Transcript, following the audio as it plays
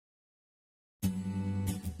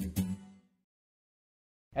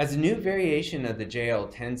As a new variation of the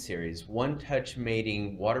JL10 series, one-touch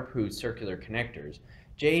mating waterproof circular connectors,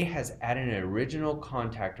 JA has added an original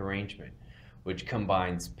contact arrangement, which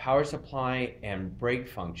combines power supply and brake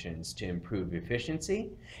functions to improve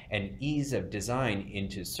efficiency and ease of design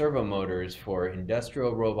into servo motors for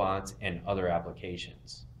industrial robots and other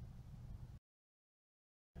applications.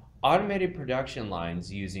 Automated production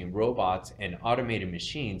lines using robots and automated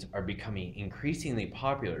machines are becoming increasingly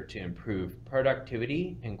popular to improve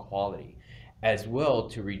productivity and quality, as well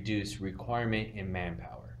to reduce requirement in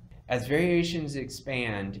manpower. As variations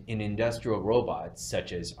expand in industrial robots,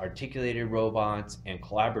 such as articulated robots and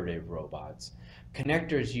collaborative robots,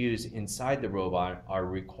 connectors used inside the robot are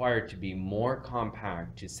required to be more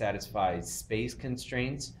compact to satisfy space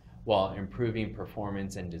constraints while improving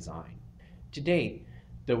performance and design. To date,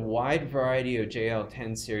 the wide variety of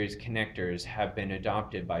JL10 series connectors have been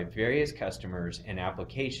adopted by various customers and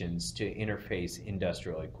applications to interface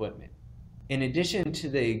industrial equipment. In addition to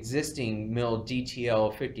the existing MIL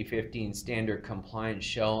DTL 5015 standard compliant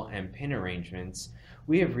shell and pin arrangements,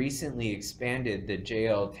 we have recently expanded the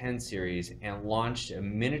JL10 series and launched a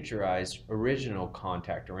miniaturized original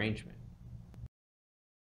contact arrangement.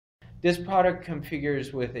 This product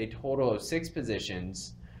configures with a total of 6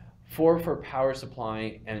 positions, 4 for power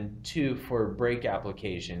supply and 2 for brake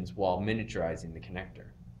applications while miniaturizing the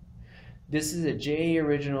connector. This is a JA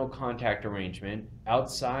original contact arrangement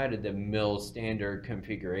outside of the MIL standard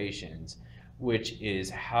configurations, which is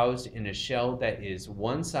housed in a shell that is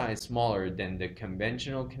one size smaller than the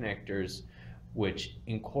conventional connectors, which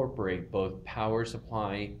incorporate both power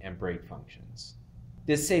supply and brake functions.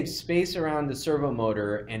 This saves space around the servo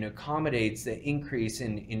motor and accommodates the increase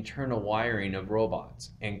in internal wiring of robots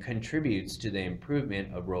and contributes to the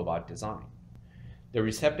improvement of robot design. The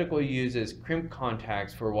receptacle uses crimp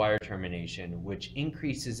contacts for wire termination, which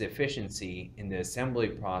increases efficiency in the assembly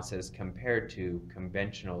process compared to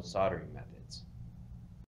conventional soldering methods.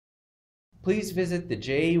 Please visit the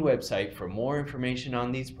JA website for more information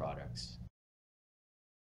on these products.